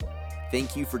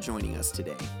Thank you for joining us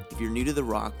today. If you're new to The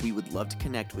Rock, we would love to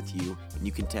connect with you, and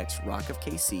you can text Rock of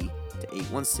KC to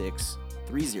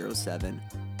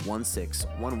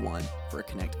 816-307-1611 for a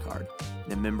Connect card,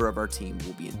 and a member of our team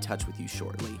will be in touch with you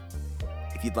shortly.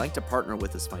 If you'd like to partner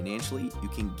with us financially, you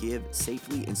can give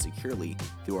safely and securely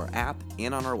through our app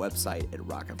and on our website at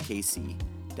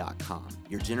rockofkc.com.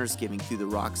 Your generous giving through The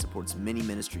Rock supports many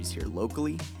ministries here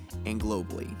locally and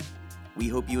globally. We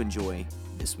hope you enjoy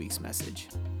this week's message.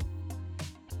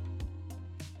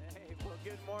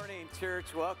 Good morning,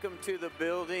 church. Welcome to the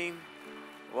building.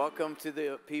 Welcome to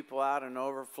the people out in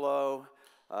overflow.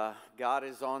 God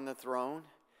is on the throne.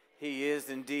 He is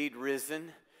indeed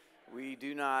risen. We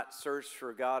do not search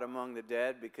for God among the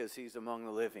dead because he's among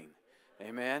the living.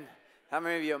 Amen. How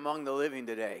many of you are among the living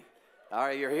today? All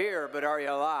right, you're here, but are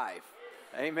you alive?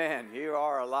 Amen. You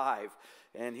are alive.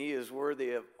 And he is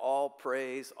worthy of all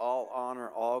praise, all honor,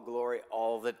 all glory,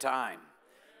 all the time.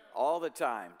 All the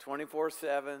time,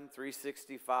 24/7,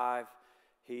 365,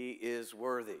 he is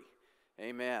worthy.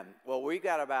 Amen. Well, we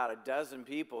got about a dozen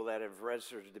people that have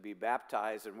registered to be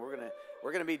baptized, and we're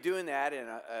gonna be doing that in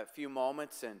a few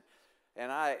moments. And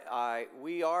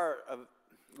we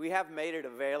have made it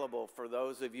available for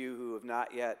those of you who have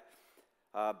not yet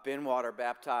been water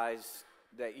baptized,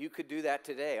 that you could do that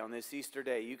today on this Easter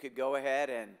day. You could go ahead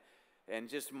and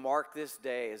just mark this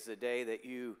day as the day that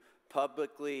you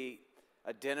publicly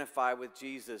identify with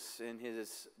Jesus in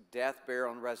his death,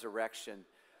 burial, and resurrection.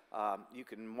 You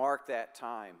can mark that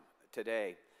time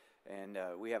today. And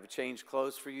we have changed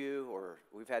clothes for you, or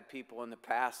we've had people in the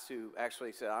past who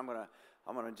actually said, I'm gonna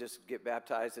just get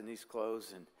baptized in these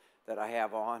clothes and that I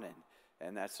have on,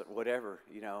 and that's whatever,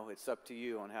 it's up to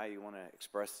you on how you want to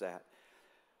express that.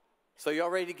 So y'all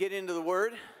ready to get into the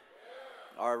Word?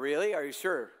 Or really? Are you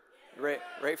sure?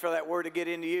 Ready for that Word to get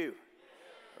into you?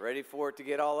 Ready for it to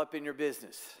get all up in your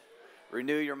business?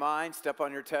 Renew your mind, step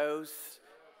on your toes,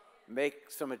 make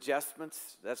some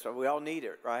adjustments. That's why we all need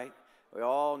it, right? We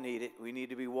all need it. We need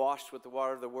to be washed with the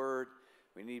water of the Word.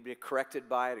 We need to be corrected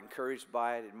by it, encouraged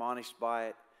by it, admonished by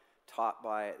it, taught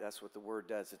by it. That's what the Word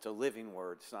does. It's a living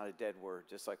Word. It's not a dead Word,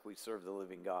 just like we serve the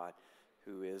living God,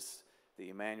 who is the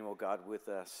Emmanuel, God with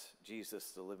us,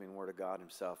 Jesus, the living Word of God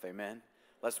himself. Amen?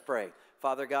 Let's pray.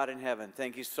 Father God in heaven,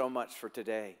 thank you so much for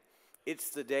today.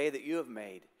 It's the day that you have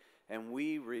made, and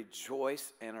we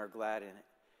rejoice and are glad in it.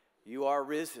 You are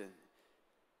risen,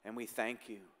 and we thank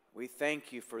you. We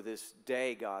thank you for this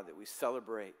day, God, that we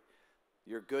celebrate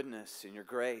your goodness and your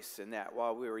grace, and that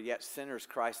while we were yet sinners,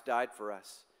 Christ died for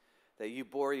us, that you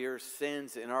bore your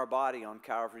sins in our body on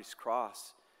Calvary's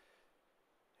cross,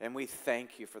 and we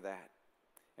thank you for that.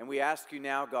 And we ask you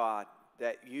now, God,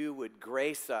 that you would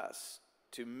grace us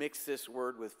to mix this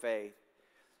word with faith,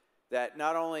 that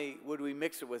not only would we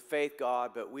mix it with faith,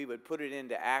 God, but we would put it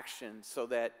into action so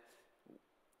that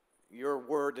your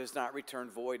word does not return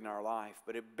void in our life,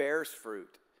 but it bears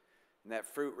fruit. And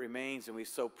that fruit remains, and we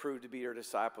so prove to be your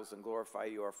disciples and glorify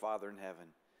you, our Father in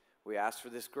heaven. We ask for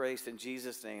this grace in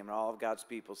Jesus' name, and all of God's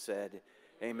people said,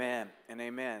 amen and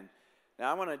amen.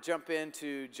 Now I want to jump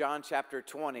into John chapter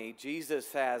 20.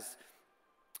 Jesus has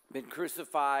been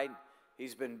crucified,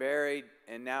 he's been buried,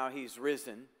 and now he's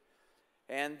risen.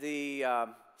 And the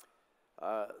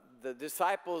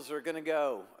disciples are going to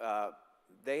go.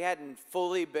 They hadn't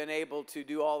fully been able to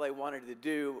do all they wanted to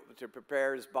do to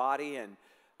prepare his body, and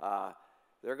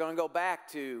they're going to go back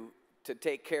to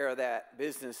take care of that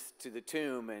business to the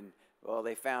tomb. And well,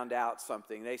 they found out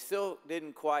something. They still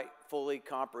didn't quite fully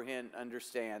comprehend,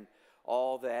 understand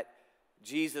all that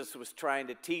Jesus was trying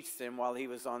to teach them while he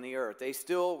was on the earth. They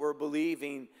still were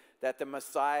believing that the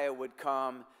Messiah would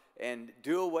come and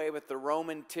do away with the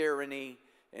Roman tyranny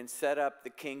and set up the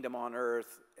kingdom on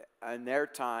earth in their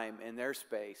time, in their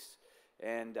space.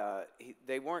 And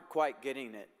they weren't quite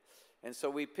getting it. And so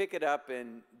we pick it up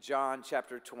in John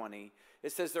chapter 20.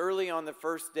 It says, early on the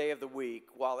first day of the week,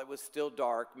 while it was still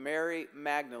dark, Mary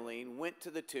Magdalene went to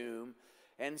the tomb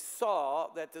and saw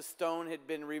that the stone had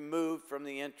been removed from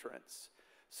the entrance.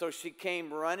 So she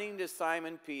came running to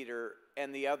Simon Peter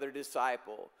and the other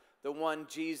disciple, the one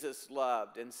Jesus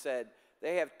loved, and said,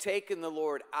 they have taken the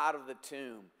Lord out of the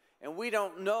tomb, and we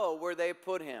don't know where they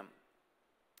put him.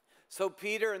 So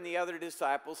Peter and the other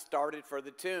disciple started for the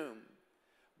tomb.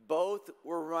 Both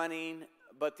were running,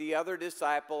 but the other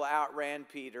disciple outran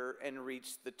Peter and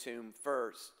reached the tomb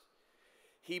first.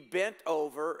 He bent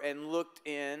over and looked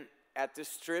in at the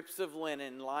strips of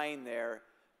linen lying there,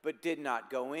 but did not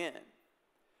go in.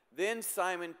 Then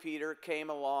Simon Peter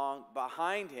came along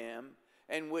behind him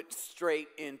and went straight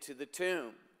into the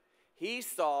tomb. He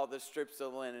saw the strips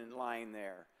of linen lying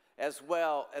there, as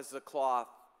well as the cloth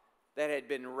that had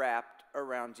been wrapped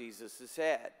around Jesus'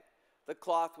 head. The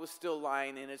cloth was still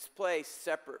lying in its place,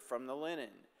 separate from the linen.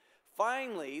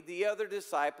 Finally, the other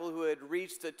disciple who had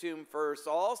reached the tomb first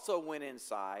also went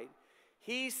inside.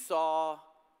 He saw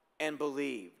and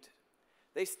believed.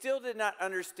 They still did not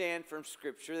understand from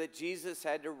Scripture that Jesus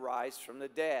had to rise from the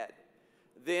dead.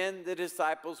 Then the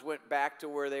disciples went back to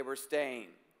where they were staying.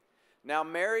 Now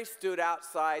Mary stood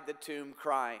outside the tomb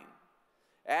crying.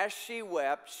 As she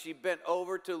wept, she bent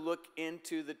over to look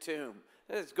into the tomb.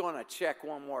 It's going to check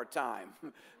one more time.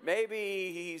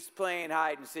 Maybe he's playing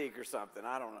hide and seek or something.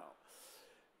 I don't know.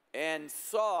 And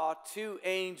saw two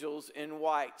angels in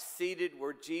white seated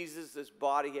where Jesus'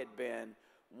 body had been,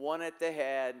 one at the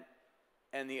head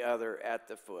and the other at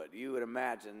the foot. You would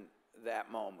imagine that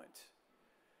moment.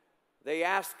 They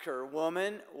asked her,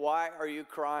 "Woman, why are you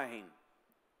crying?"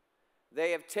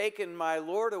 "They have taken my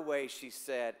Lord away," she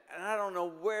said, "and I don't know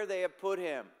where they have put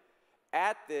him."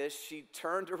 At this, she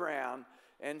turned around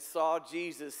and saw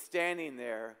Jesus standing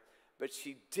there, but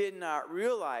she did not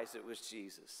realize it was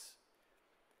Jesus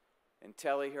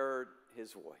until he heard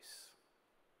his voice.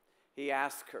 He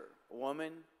asked her,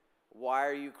 "Woman, why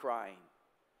are you crying?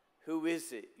 Who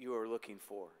is it you are looking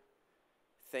for?"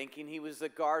 Thinking he was the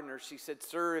gardener, she said,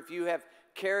 "Sir, if you have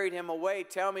carried him away,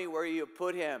 tell me where you have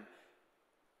put him,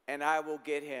 and I will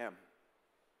get him."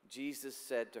 Jesus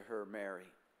said to her,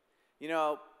 "Mary." You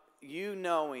know, you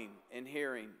knowing and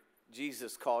hearing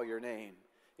Jesus call your name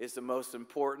is the most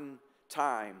important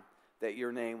time that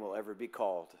your name will ever be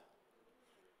called.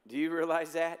 Do you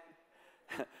realize that?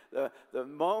 The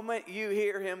moment you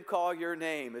hear him call your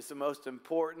name is the most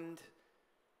important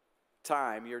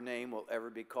time your name will ever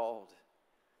be called.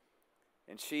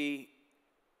 And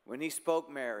when he spoke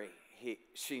Mary,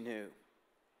 she knew.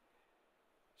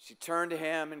 She turned to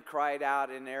him and cried out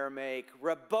in Aramaic,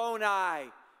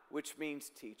 "Rabboni," which means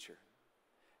teacher.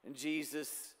 And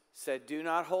Jesus said, "Do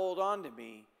not hold on to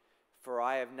me, for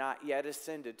I have not yet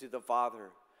ascended to the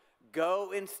Father.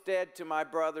 Go instead to my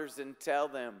brothers and tell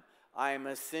them, I am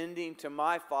ascending to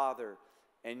my Father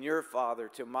and your Father,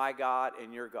 to my God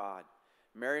and your God."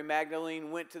 Mary Magdalene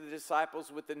went to the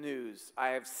disciples with the news,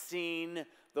 "I have seen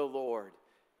the Lord."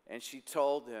 And she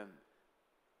told them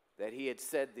that he had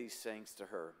said these things to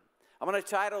her. I'm going to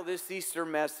title this Easter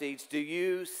message, "Do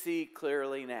You See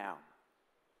Clearly Now?"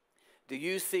 Do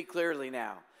you see clearly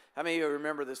now? How many of you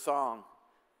remember the song,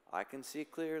 "I can see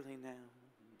clearly now,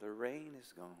 the rain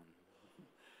is gone"?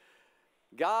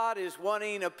 God is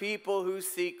wanting a people who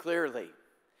see clearly.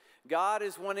 God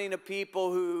is wanting a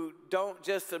people who don't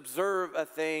just observe a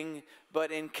thing,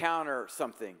 but encounter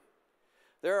something.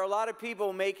 There are a lot of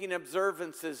people making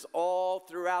observances all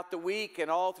throughout the week and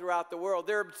all throughout the world.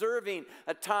 They're observing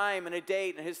a time and a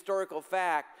date and a historical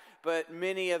fact, but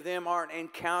many of them aren't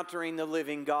encountering the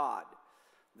living God.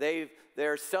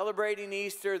 They're celebrating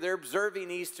Easter, they're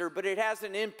observing Easter, but it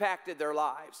hasn't impacted their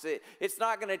lives. It's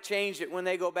not going to change it when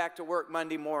they go back to work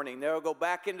Monday morning. They'll go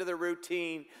back into their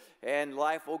routine and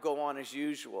life will go on as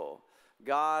usual.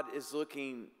 God is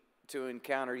looking to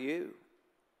encounter you,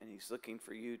 and he's looking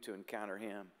for you to encounter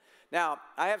him. Now,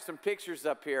 I have some pictures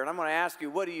up here, and I'm going to ask you,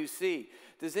 what do you see?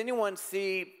 Does anyone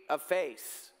see a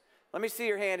face? Let me see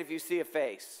your hand if you see a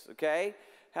face, okay?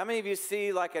 How many of you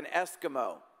see like an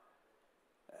Eskimo?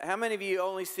 How many of you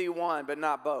only see one but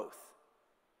not both?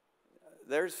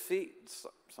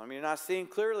 Some of you are not seeing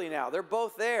clearly now. They're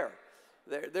both there.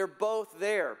 They're both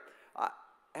there.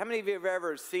 How many of you have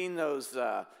ever seen those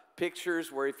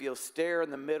pictures where if you'll stare in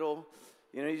the middle,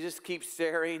 you just keep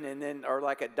staring, and then, or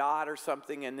like a dot or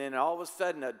something, and then all of a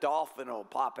sudden a dolphin will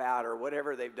pop out or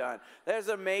whatever they've done. That's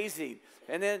amazing.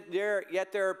 And then there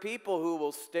are people who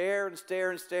will stare and stare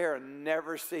and stare and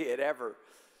never see it ever.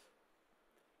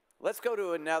 Let's go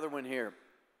to another one here.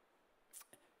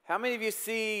 How many of you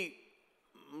see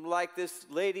like this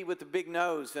lady with the big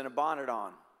nose and a bonnet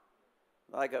on?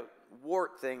 Like a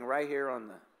wart thing right here on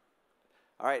the...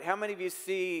 All right, how many of you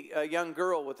see a young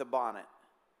girl with a bonnet?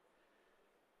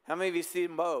 How many of you see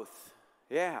them both?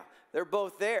 Yeah, they're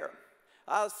both there.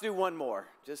 Let's do one more.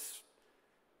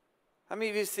 How many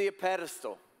of you see a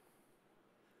pedestal?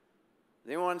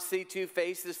 Does anyone see two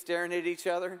faces staring at each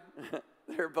other?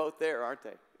 They're both there, aren't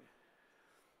they?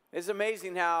 It's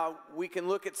amazing how we can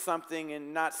look at something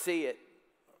and not see it,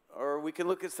 or we can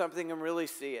look at something and really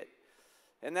see it.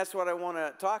 And that's what I want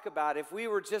to talk about. If we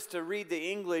were just to read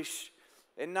the English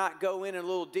and not go in a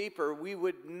little deeper, we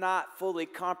would not fully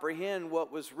comprehend what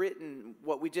was written,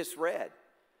 what we just read.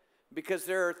 Because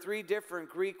there are three different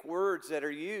Greek words that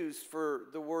are used for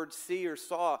the word see or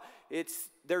saw.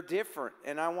 They're different,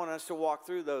 and I want us to walk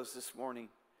through those this morning.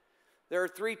 There are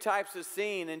three types of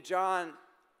seeing, and John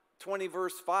 20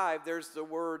 verse 5, there's the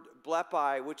word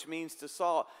blepi, which means to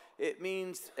saw. It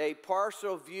means a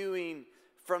partial viewing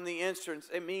from the entrance.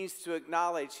 It means to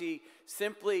acknowledge. He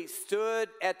simply stood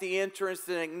at the entrance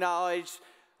and acknowledged,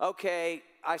 okay,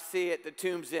 I see it, the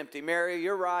tomb's empty. Mary,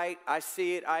 you're right, I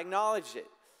see it, I acknowledge it.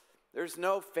 There's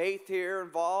no faith here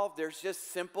involved. There's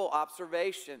just simple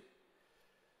observation.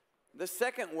 The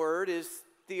second word is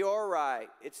theorai.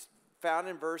 It's found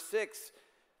in verse 6.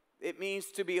 It means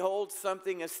to behold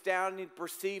something astounding,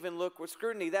 perceive and look with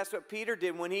scrutiny. That's what Peter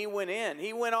did when he went in.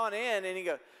 He went on in and he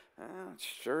goes,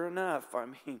 sure enough, I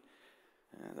mean,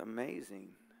 that's amazing.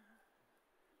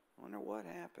 I wonder what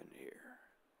happened here.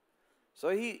 So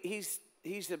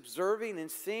he's observing and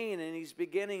seeing, and he's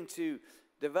beginning to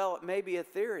develop maybe a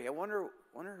theory. I wonder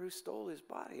who stole his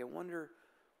body. I wonder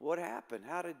what happened.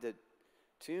 How did the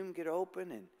tomb get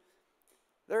open? And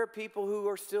there are people who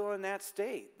are still in that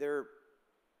state. They're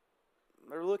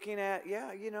looking at,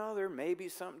 there may be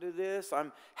something to this.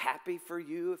 I'm happy for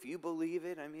you if you believe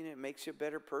it. I mean, it makes you a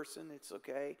better person. It's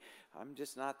okay. I'm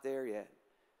just not there yet.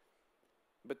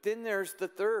 But then there's the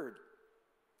third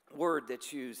word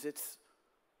that's used. It's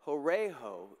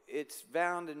horeho. It's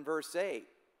found in verse 8,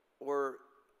 where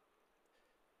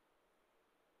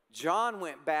John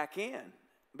went back in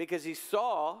because he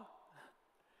saw.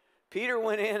 Peter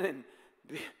went in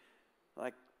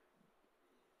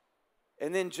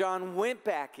and then John went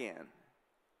back in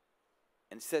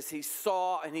and says he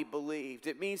saw and he believed.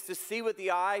 It means to see with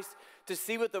the eyes, to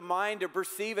see with the mind, to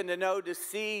perceive and to know, to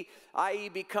see, i.e.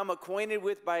 become acquainted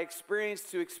with by experience,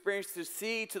 to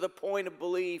see to the point of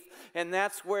belief. And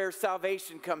that's where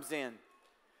salvation comes in.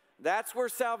 That's where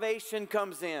salvation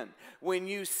comes in. When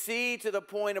you see to the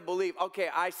point of belief. Okay,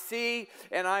 I see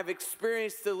and I've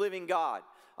experienced the living God.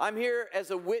 I'm here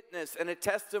as a witness and a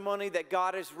testimony that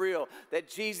God is real, that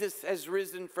Jesus has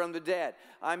risen from the dead.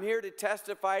 I'm here to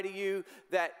testify to you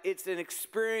that it's an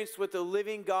experience with the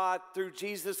living God through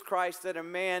Jesus Christ that a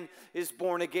man is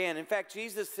born again. In fact,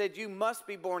 Jesus said, you must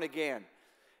be born again.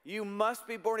 You must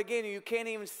be born again. You can't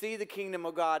even see the kingdom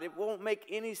of God. It won't make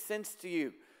any sense to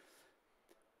you.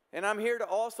 And I'm here to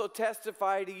also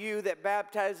testify to you that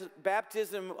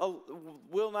baptism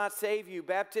will not save you.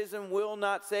 Baptism will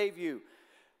not save you.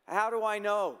 How do I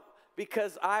know?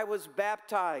 Because I was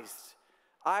baptized.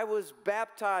 I was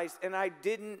baptized and I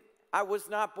was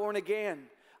not born again.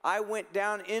 I went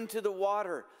down into the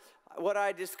water. What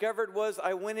I discovered was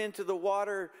I went into the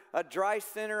water a dry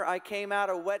sinner. I came out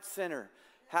a wet sinner.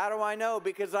 How do I know?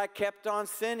 Because I kept on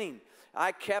sinning.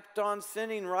 I kept on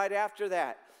sinning right after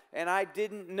that. And I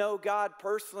didn't know God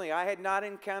personally. I had not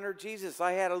encountered Jesus.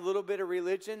 I had a little bit of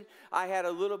religion. I had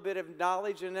a little bit of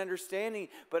knowledge and understanding.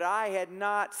 But I had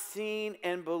not seen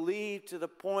and believed to the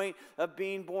point of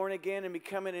being born again and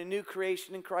becoming a new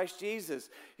creation in Christ Jesus.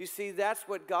 You see, that's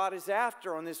what God is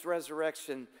after on this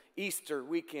resurrection Easter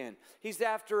weekend. He's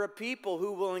after a people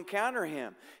who will encounter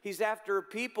Him. He's after a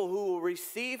people who will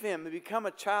receive Him and become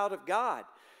a child of God.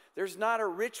 There's not a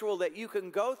ritual that you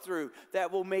can go through that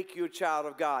will make you a child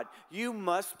of God. You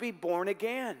must be born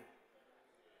again.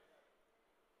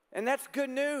 And that's good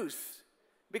news,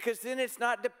 because then it's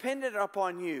not dependent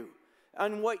upon you,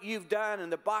 on what you've done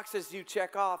and the boxes you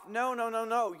check off.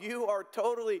 No. You are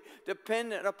totally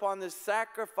dependent upon the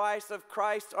sacrifice of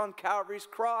Christ on Calvary's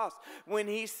cross when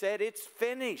He said it's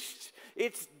finished.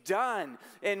 It's done.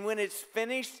 And when it's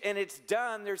finished and it's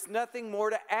done, there's nothing more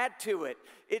to add to it.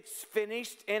 It's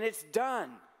finished and it's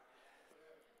done.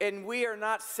 And we are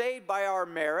not saved by our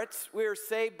merits. We are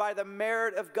saved by the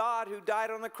merit of God who died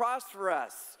on the cross for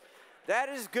us. That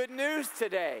is good news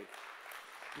today.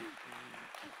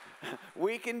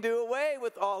 We can do away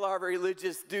with all our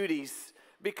religious duties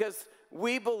because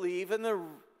we believe in the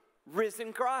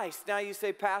risen Christ. Now you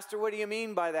say, Pastor, what do you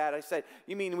mean by that? I said,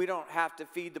 you mean we don't have to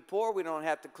feed the poor? We don't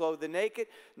have to clothe the naked?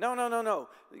 No.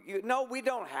 No, we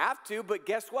don't have to, but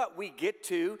guess what? We get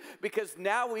to, because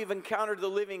now we've encountered the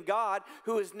living God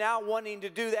who is now wanting to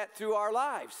do that through our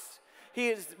lives.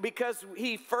 Because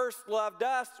He first loved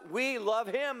us, we love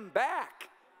Him back.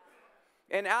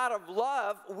 And out of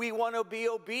love, we want to be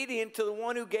obedient to the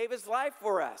one who gave His life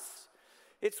for us.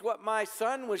 It's what my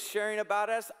son was sharing about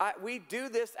us. We do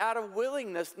this out of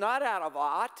willingness, not out of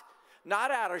ought,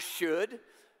 not out of should.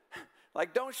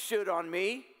 Like, don't should on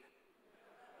me.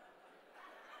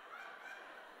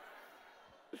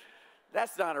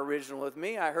 That's not original with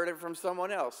me. I heard it from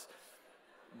someone else.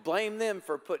 Blame them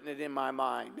for putting it in my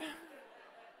mind.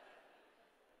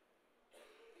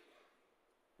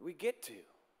 We get to.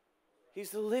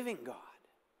 He's the living God.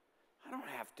 I don't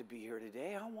have to be here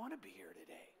today. I want to be here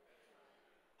today.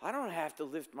 I don't have to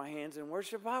lift my hands in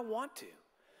worship. I want to.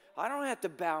 I don't have to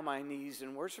bow my knees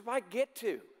and worship. I get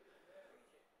to.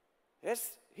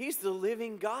 He's the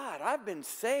living God. I've been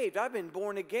saved. I've been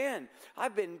born again.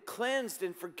 I've been cleansed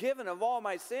and forgiven of all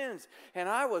my sins. And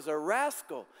I was a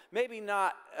rascal. Maybe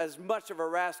not as much of a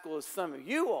rascal as some of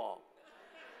you all.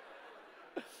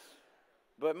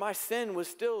 But my sin was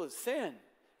still a sin.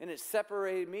 And it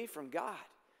separated me from God.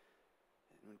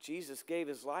 And when Jesus gave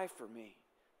his life for me,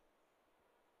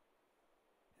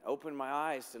 opened my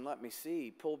eyes and let me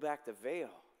see, pulled back the veil.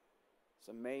 It's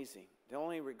amazing. The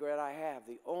only regret I have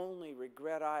of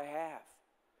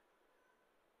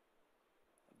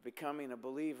becoming a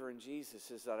believer in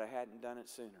Jesus is that I hadn't done it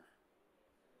sooner.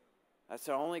 That's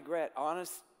the only regret.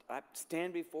 Honest, I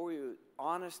stand before you,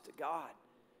 honest to God.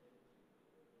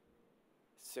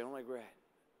 It's the only regret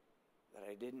that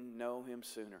I didn't know him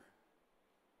sooner.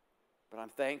 But I'm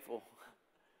thankful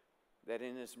that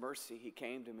in his mercy he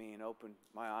came to me and opened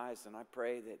my eyes, and I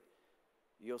pray that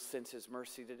you'll sense his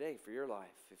mercy today for your life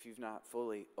if you've not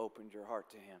fully opened your heart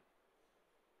to him.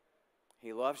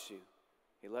 He loves you.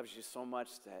 He loves you so much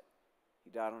that he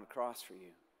died on the cross for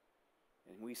you.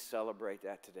 And we celebrate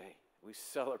that today. We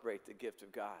celebrate the gift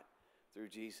of God through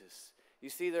Jesus. You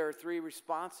see, there are 3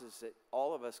 responses that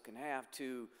all of us can have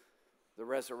to the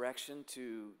resurrection,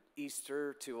 to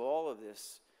Easter, to all of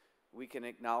this. We can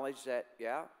acknowledge that,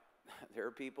 yeah, there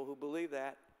are people who believe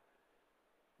that.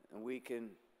 And we can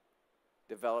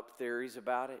develop theories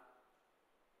about it.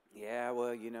 Yeah,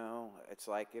 well, it's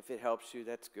like if it helps you,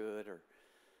 that's good. Or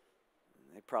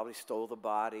they probably stole the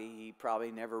body. He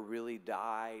probably never really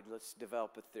died. Let's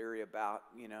develop a theory about,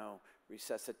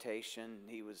 resuscitation.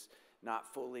 He was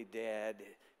not fully dead.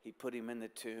 He put him in the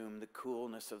tomb. The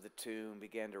coolness of the tomb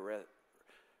began to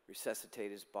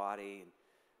resuscitate his body.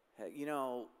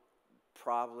 And,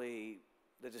 probably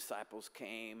the disciples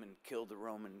came and killed the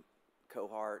Roman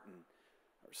cohort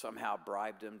or somehow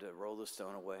bribed him to roll the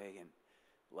stone away and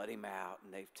let him out.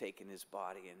 And they've taken his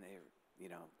body and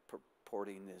they're,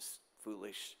 purporting this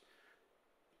foolish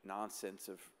nonsense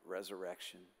of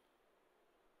resurrection.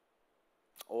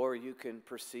 Or you can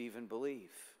perceive and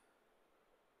believe.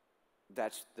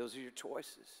 Those are your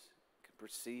choices. You can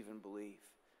perceive and believe.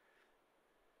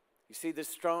 You see, the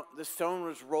stone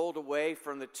was rolled away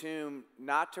from the tomb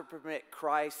not to permit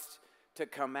Christ to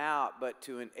come out, but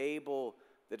to enable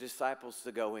the disciples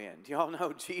to go in. Do y'all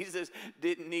know Jesus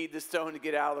didn't need the stone to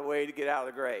get out of the way to get out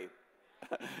of the grave?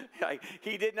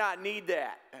 He did not need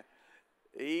that.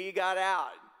 He got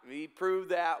out. He proved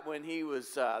that when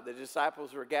the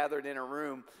disciples were gathered in a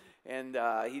room, and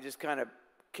he just kind of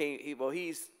came.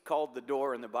 He's called the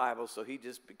door in the Bible, so he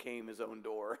just became his own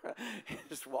door. He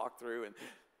just walked through and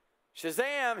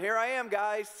Shazam, here I am,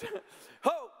 guys.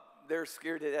 Ho! They're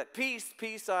scared to death. Peace,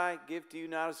 peace I give to you,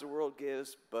 not as the world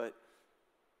gives, but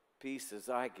peace as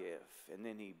I give. And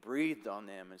then he breathed on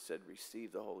them and said,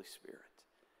 receive the Holy Spirit.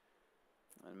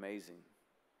 Amazing.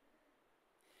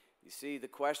 You see, the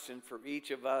question for each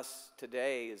of us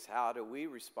today is, how do we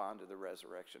respond to the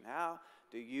resurrection? How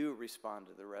do you respond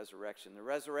to the resurrection? The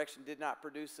resurrection did not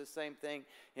produce the same thing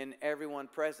in everyone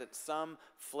present. Some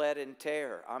fled in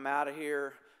terror. I'm out of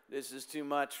here. This is too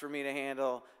much for me to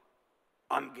handle.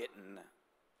 I'm getting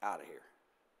out of here.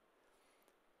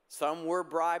 Some were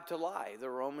bribed to lie. The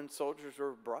Roman soldiers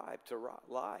were bribed to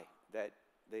lie, that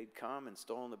they'd come and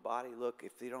stolen the body. Look,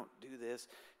 if they don't do this,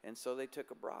 and so they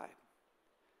took a bribe.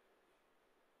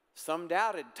 Some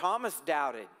doubted. Thomas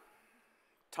doubted.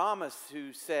 Thomas,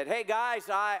 who said, hey guys,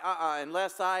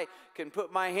 unless I can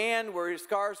put my hand where his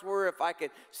scars were, if I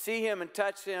could see him and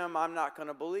touch him, I'm not going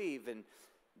to believe. And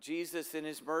Jesus, in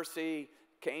his mercy,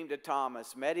 came to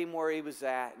Thomas, met him where he was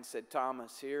at, and said,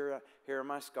 Thomas, here are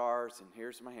my scars, and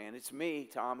here's my hand. It's me,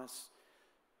 Thomas,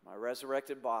 my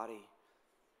resurrected body.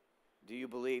 Do you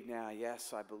believe now?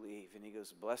 Yes, I believe. And he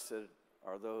goes, blessed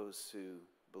are those who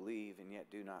believe and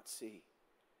yet do not see.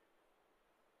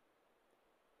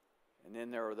 And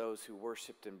then there are those who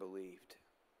worshiped and believed.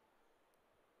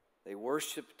 They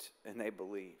worshiped and they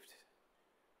believed.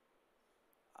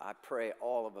 I pray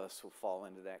all of us will fall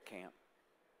into that camp.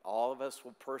 All of us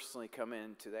will personally come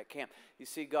into that camp. You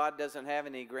see, God doesn't have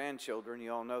any grandchildren.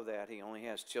 You all know that. He only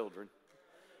has children.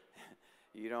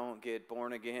 You don't get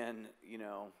born again,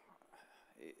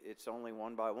 it's only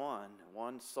one by one.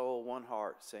 One soul, one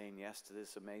heart saying yes to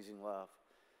this amazing love.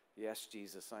 Yes,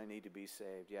 Jesus, I need to be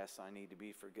saved. Yes, I need to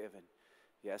be forgiven.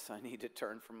 Yes, I need to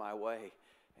turn from my way,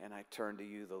 and I turn to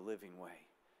you, the living way.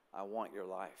 I want your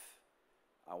life.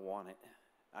 I want it.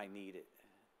 I need it.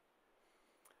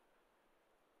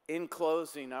 In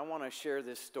closing, I want to share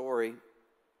this story.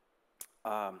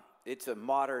 It's a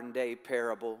modern day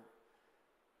parable.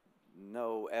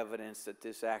 no evidence that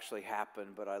this actually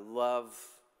happened, but I love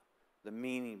the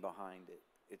meaning behind it.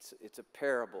 It's a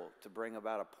parable to bring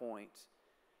about a point.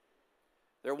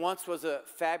 There once was a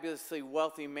fabulously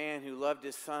wealthy man who loved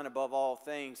his son above all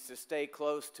things. To stay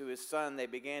close to his son, they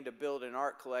began to build an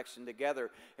art collection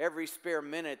together. Every spare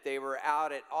minute, they were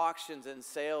out at auctions and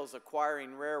sales,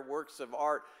 acquiring rare works of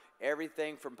art,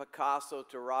 everything from Picasso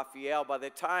to Raphael. By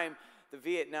the time the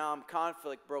Vietnam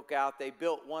conflict broke out, they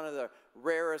built one of the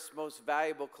rarest, most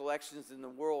valuable collections in the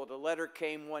world. A letter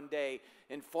came one day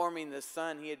informing the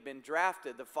son he had been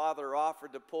drafted. The father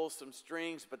offered to pull some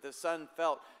strings, but the son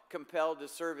felt compelled to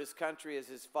serve his country as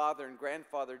his father and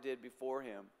grandfather did before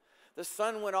him. The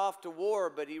son went off to war,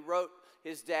 but he wrote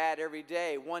his dad every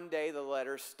day. One day the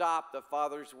letter stopped. The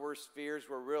father's worst fears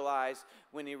were realized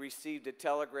when he received a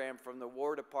telegram from the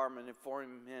War Department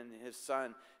informing him his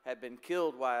son had been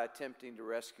killed while attempting to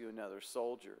rescue another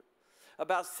soldier.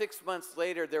 About 6 months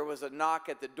later, there was a knock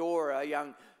at the door. A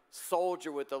young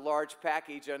soldier with a large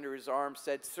package under his arm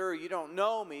said, "Sir, you don't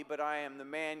know me, but I am the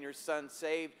man your son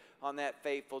saved on that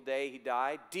fateful day he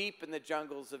died, deep in the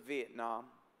jungles of Vietnam.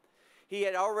 He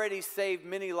had already saved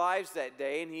many lives that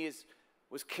day, and he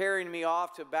was carrying me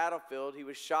off to a battlefield. He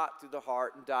was shot through the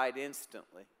heart and died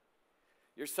instantly.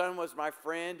 Your son was my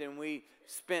friend, and we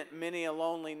spent many a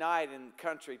lonely night in the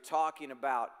country talking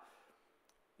about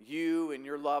you and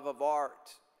your love of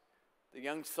art." The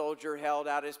young soldier held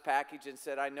out his package and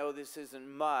said, "I know this isn't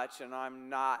much, and I'm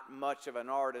not much of an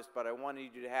artist, but I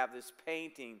wanted you to have this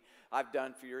painting I've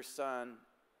done for your son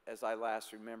as I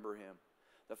last remember him."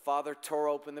 The father tore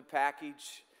open the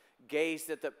package, gazed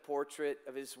at the portrait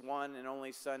of his one and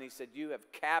only son. He said, "You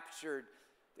have captured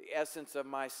the essence of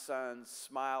my son's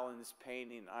smile in this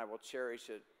painting. I will cherish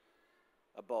it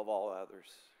above all others."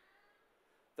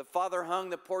 The father hung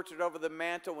the portrait over the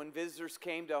mantle. When visitors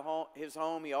came to his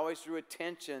home, he always drew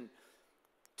attention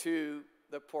to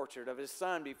the portrait of his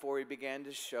son before he began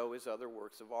to show his other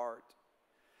works of art.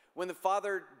 When the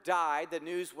father died, the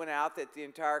news went out that the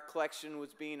entire collection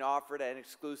was being offered at an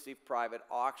exclusive private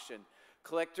auction.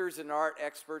 Collectors and art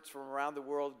experts from around the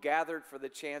world gathered for the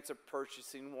chance of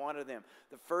purchasing one of them.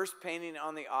 The first painting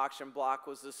on the auction block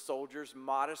was the soldier's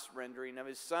modest rendering of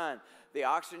his son. The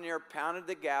auctioneer pounded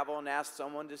the gavel and asked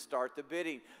someone to start the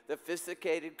bidding. The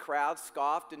sophisticated crowd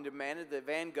scoffed and demanded the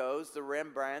Van Goghs, the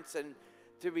Rembrandts, and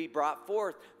to be brought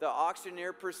forth. The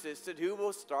auctioneer persisted. "Who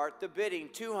will start the bidding?"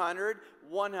 200,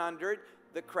 100.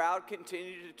 The crowd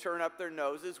continued to turn up their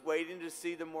noses, waiting to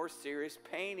see the more serious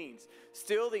paintings.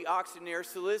 Still, the auctioneer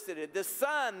solicited, the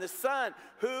son,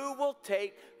 who will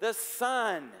take the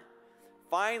son?"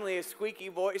 Finally, a squeaky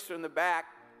voice from the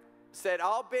back said,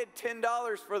 "I'll bid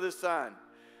 $10 for the son."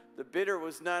 The bidder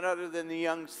was none other than the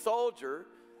young soldier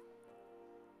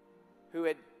who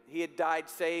he had died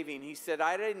saving. He said,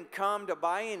 "I didn't come to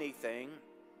buy anything,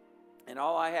 and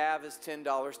all I have is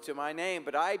 $10 to my name,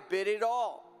 but I bid it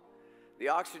all." The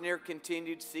auctioneer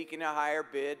continued seeking a higher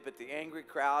bid, but the angry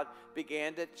crowd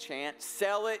began to chant,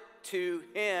 "Sell it to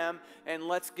him, and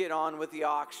let's get on with the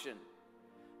auction."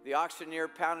 The auctioneer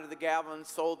pounded the gavel and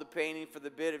sold the painting for the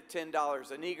bid of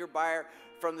 $10. An eager buyer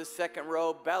from the second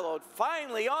row bellowed,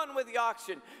 "Finally, on with the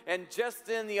auction." And just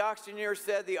then the auctioneer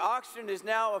said, "The auction is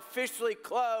now officially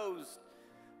closed."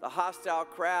 The hostile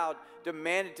crowd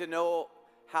demanded to know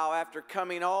how, after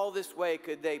coming all this way,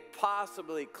 could they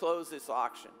possibly close this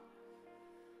auction.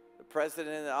 The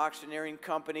president of the auctioneering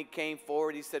company came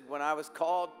forward. He said, "When I was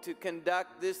called to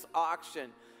conduct this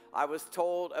auction, I was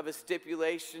told of a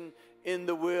stipulation in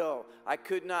the will I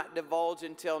could not divulge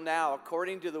until now.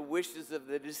 According to the wishes of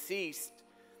the deceased,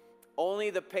 only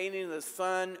the painting of the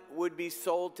son would be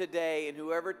sold today, and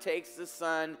whoever takes the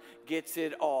son gets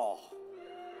it all."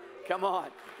 Come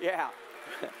on, yeah.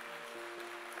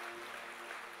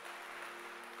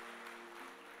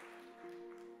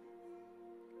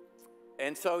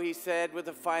 And so he said with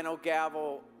the final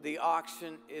gavel, "The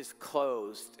auction is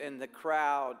closed," and the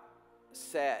crowd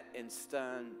sat in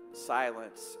stunned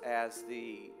silence as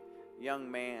the young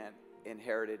man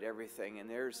inherited everything. And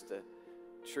there's the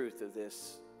truth of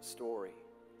this story.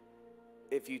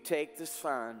 If you take the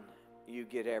son, you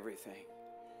get everything.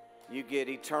 You get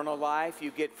eternal life,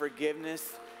 you get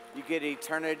forgiveness, you get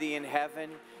eternity in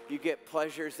heaven, you get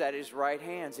pleasures at his right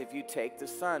hands if you take the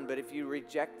son. But if you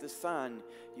reject the son,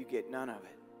 you get none of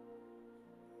it.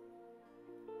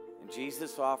 And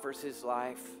Jesus offers his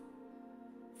life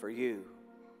for you.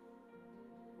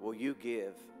 Will you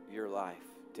give your life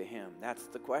to him? That's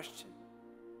the question.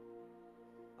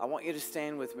 I want you to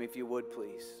stand with me if you would,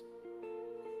 please.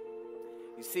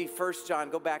 You see, 1 John,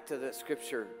 go back to the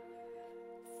scripture.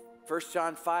 1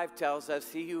 John 5 tells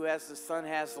us, "He who has the Son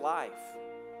has life.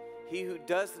 He who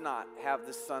does not have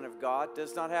the Son of God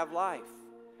does not have life.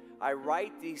 I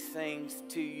write these things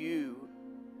to you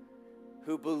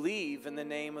who believe in the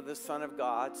name of the Son of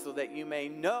God, so that you may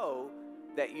know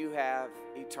that you have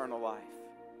eternal life.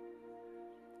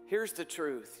 Here's the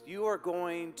truth. You are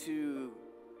going to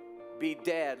be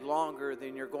dead longer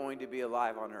than you're going to be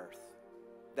alive on earth.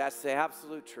 That's the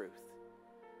absolute truth.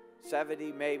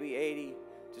 70, maybe 80.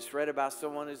 Just read about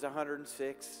someone who's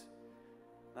 106.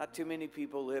 Not too many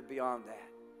people live beyond that.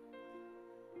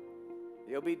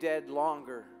 You'll be dead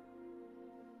longer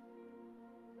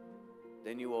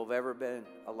than you will have ever been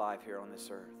alive here on this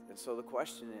earth. And so the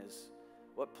question is,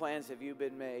 what plans have you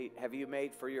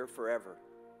made for your forever?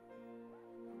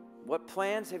 What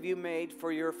plans have you made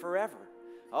for your forever?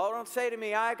 Oh, don't say to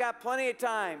me, I got plenty of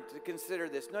time to consider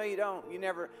this. No, you don't. You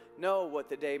never know what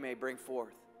the day may bring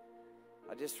forth.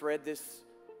 I just read this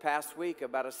past week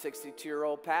about a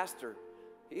 62-year-old pastor.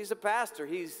 He's a pastor.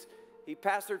 He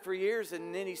pastored for years,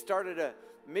 and then he started a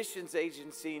missions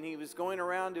agency, and he was going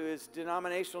around to his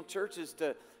denominational churches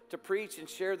to preach and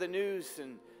share the news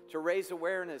and to raise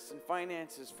awareness and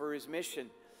finances for his mission.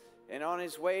 And on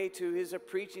his way to his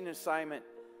preaching assignment,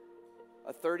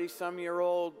 a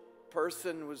 30-some-year-old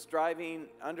person was driving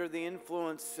under the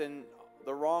influence in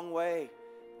the wrong way,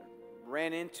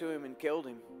 ran into him and killed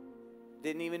him.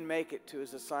 Didn't even make it to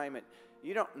his assignment.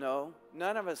 You don't know.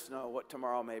 None of us know what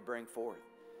tomorrow may bring forth.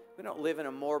 We don't live in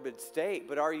a morbid state,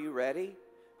 but are you ready?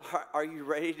 Are you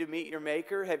ready to meet your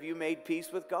Maker? Have you made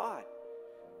peace with God?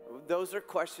 Those are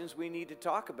questions we need to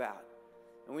talk about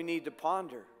and we need to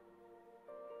ponder.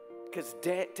 Because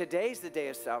today's the day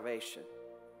of salvation.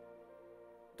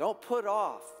 Don't put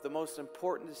off the most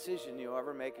important decision you'll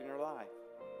ever make in your life.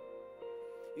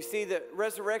 You see, the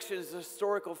resurrection is a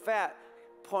historical fact.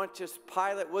 Pontius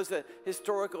Pilate was a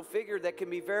historical figure that can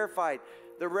be verified.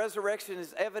 The resurrection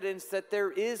is evidence that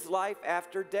there is life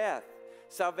after death.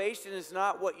 Salvation is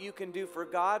not what you can do for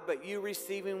God, but you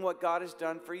receiving what God has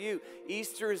done for you.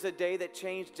 Easter is a day that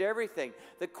changed everything.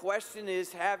 The question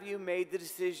is, have you made the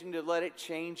decision to let it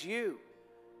change you?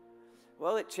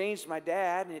 Well, it changed my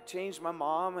dad, and it changed my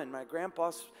mom, and my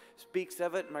grandpa speaks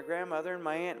of it, and my grandmother, and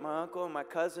my aunt, and my uncle, and my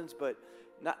cousins, but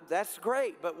that's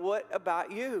great, but what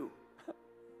about you?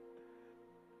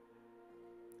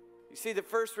 You see, the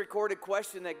first recorded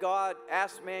question that God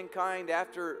asked mankind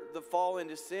after the fall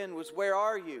into sin was, where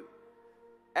are you?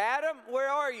 Adam, where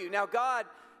are you? Now,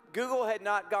 Google had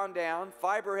not gone down.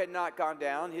 Fiber had not gone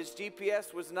down. His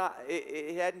GPS was not,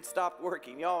 it hadn't stopped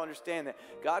working. Y'all understand that.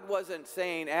 God wasn't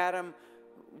saying, Adam,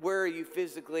 where are you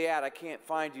physically at? I can't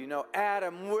find you. No,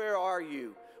 Adam, where are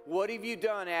you? What have you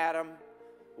done, Adam?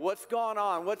 What's gone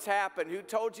on? What's happened? Who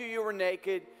told you you were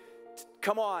naked?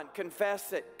 Come on,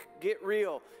 confess it. Get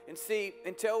real. And see,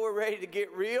 until we're ready to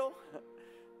get real,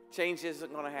 change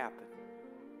isn't going to happen.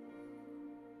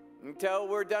 Until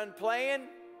we're done playing,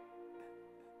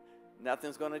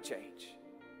 nothing's going to change.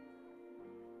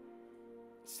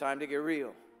 It's time to get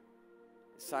real.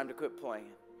 It's time to quit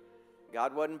playing.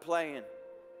 God wasn't playing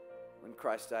when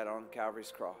Christ died on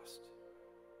Calvary's cross.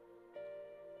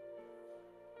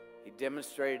 He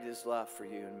demonstrated his love for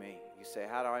you and me. You say,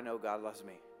 how do I know God loves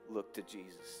me? Look to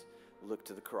Jesus. Look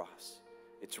to the cross.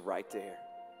 It's right there.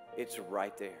 It's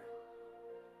right there.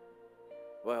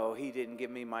 Well, he didn't give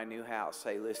me my new house.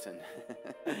 Hey, listen.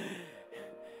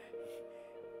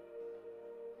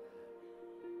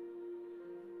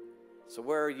 So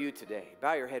where are you today?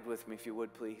 Bow your head with me if you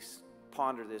would, please.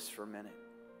 Ponder this for a minute.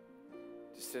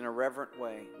 Just in a reverent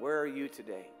way. Where are you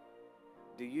today?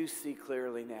 Do you see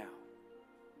clearly now?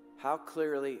 How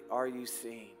clearly are you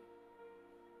seeing?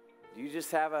 Do you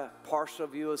just have a partial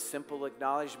view, a simple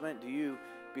acknowledgement? Do you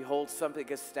behold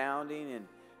something astounding and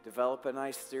develop a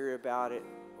nice theory about it?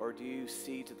 Or do you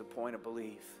see to the point of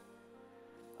belief?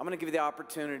 I'm going to give you the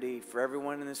opportunity for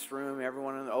everyone in this room,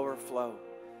 everyone in the overflow.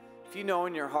 If you know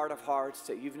in your heart of hearts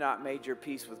that you've not made your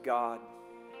peace with God,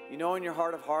 you know in your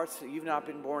heart of hearts that you've not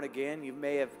been born again, you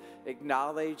may have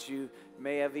acknowledged, you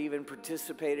may have even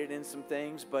participated in some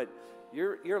things, but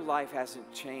your life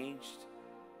hasn't changed.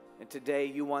 And today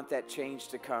you want that change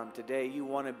to come. Today you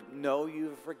want to know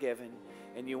you're forgiven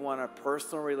and you want a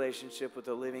personal relationship with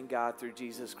the living God through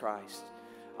Jesus Christ.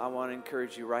 I want to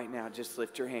encourage you right now, just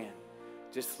lift your hand.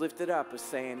 Just lift it up as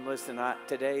saying, listen,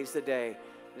 today's the day.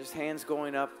 There's hands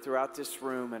going up throughout this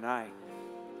room, and I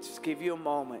just give you a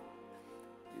moment.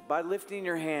 By lifting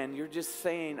your hand, you're just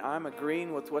saying, I'm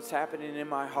agreeing with what's happening in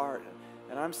my heart.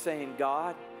 And I'm saying,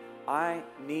 God, I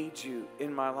need you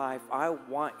in my life. I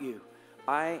want you.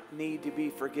 I need to be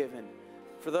forgiven.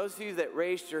 For those of you that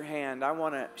raised your hand, I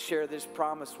want to share this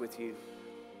promise with you.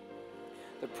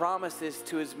 The promise is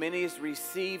to as many as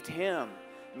received him,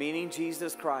 meaning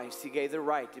Jesus Christ. He gave the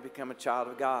right to become a child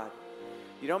of God.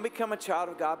 You don't become a child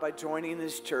of God by joining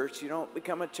this church. You don't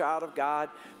become a child of God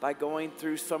by going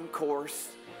through some course.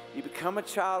 You become a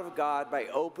child of God by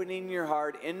opening your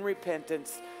heart in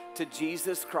repentance to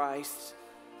Jesus Christ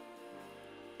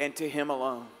and to him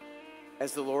alone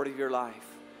as the Lord of your life.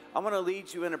 I'm going to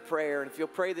lead you in a prayer, and if you'll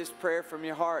pray this prayer from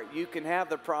your heart, you can have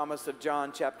the promise of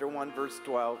John chapter 1, verse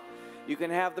 12. You can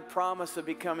have the promise of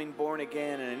becoming born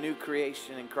again and a new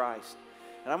creation in Christ.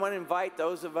 And I'm going to invite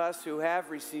those of us who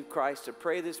have received Christ to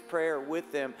pray this prayer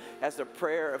with them as a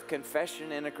prayer of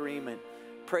confession and agreement.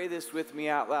 Pray this with me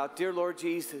out loud. Dear Lord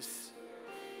Jesus,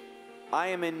 I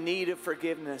am in need of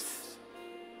forgiveness.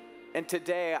 And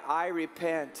today I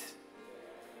repent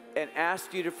and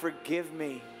ask you to forgive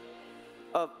me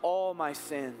of all my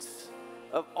sins,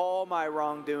 of all my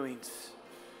wrongdoings.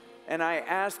 And I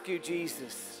ask you,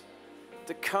 Jesus,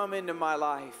 to come into my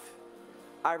life.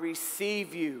 I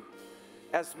receive you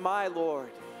as my Lord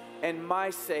and my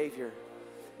Savior.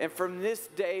 And from this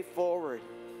day forward,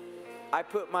 I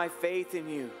put my faith in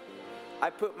you. I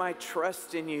put my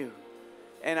trust in you.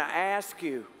 And I ask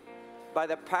you, by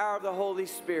the power of the Holy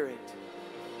Spirit,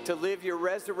 to live your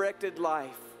resurrected life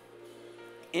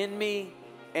in me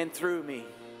and through me.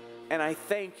 And I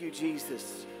thank you,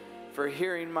 Jesus, for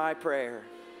hearing my prayer.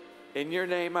 In your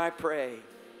name I pray.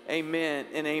 Amen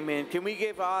and amen. Can we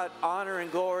give God honor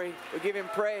and glory? We give him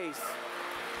praise.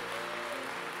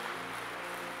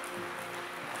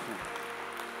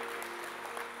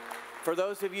 For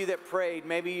those of you that prayed,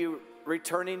 maybe you're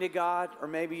returning to God, or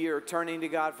maybe you're turning to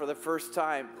God for the first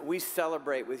time, we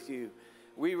celebrate with you.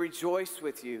 We rejoice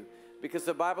with you. Because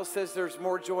the Bible says there's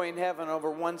more joy in heaven over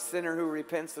one sinner who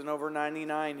repents than over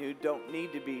 99 who don't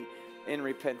need to be in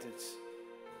repentance.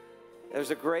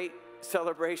 There's a great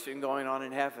celebration going on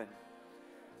in heaven.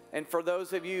 And for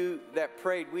those of you that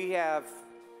prayed, we have,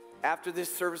 after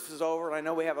this service is over, and I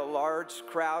know we have a large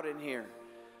crowd in here,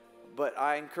 but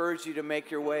I encourage you to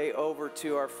make your way over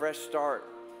to our Fresh Start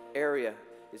area.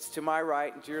 It's to my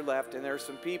right and to your left, and there are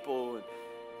some people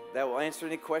that will answer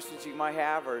any questions you might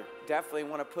have, or definitely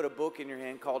want to put a book in your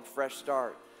hand called Fresh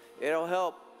Start. It'll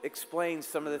help explain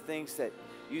some of the things that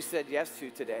you said yes to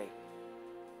today.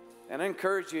 And I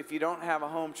encourage you, if you don't have a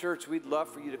home church, we'd love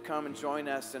for you to come and join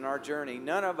us in our journey.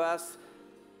 None of us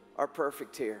are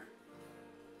perfect here.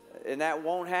 And that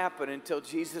won't happen until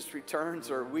Jesus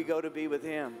returns or we go to be with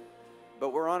him.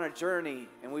 But we're on a journey,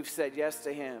 and we've said yes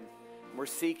to him. We're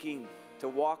seeking to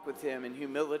walk with him in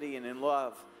humility and in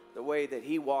love, the way that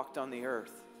he walked on the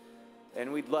earth.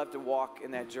 And we'd love to walk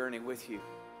in that journey with you.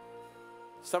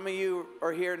 Some of you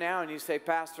are here now and you say,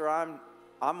 Pastor,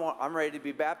 I'm ready to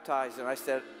be baptized. And I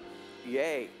said,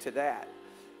 yay to that.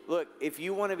 Look, if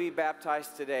you want to be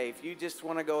baptized today, if you just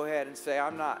want to go ahead and say,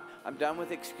 I'm done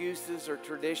with excuses or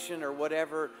tradition or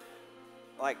whatever,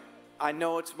 like, I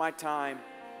know it's my time.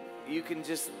 You can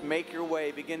just make your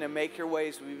way, begin to make your way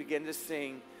as we begin to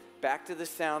sing back to the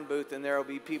sound booth, and there will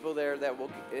be people there that will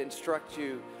instruct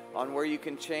you on where you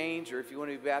can change, or if you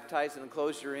want to be baptized in the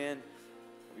clothes you're in,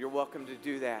 you're welcome to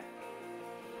do that.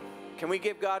 Can we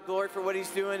give God glory for what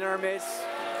he's doing in our midst?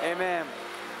 Amen.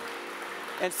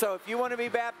 And so if you want to be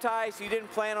baptized, you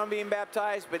didn't plan on being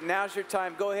baptized, but now's your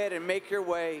time. Go ahead and make your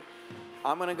way.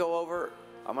 I'm going to go over,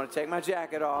 I'm going to take my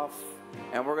jacket off,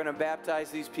 and we're going to baptize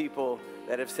these people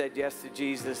that have said yes to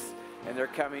Jesus, and they're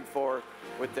coming forth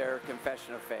with their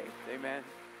confession of faith. Amen.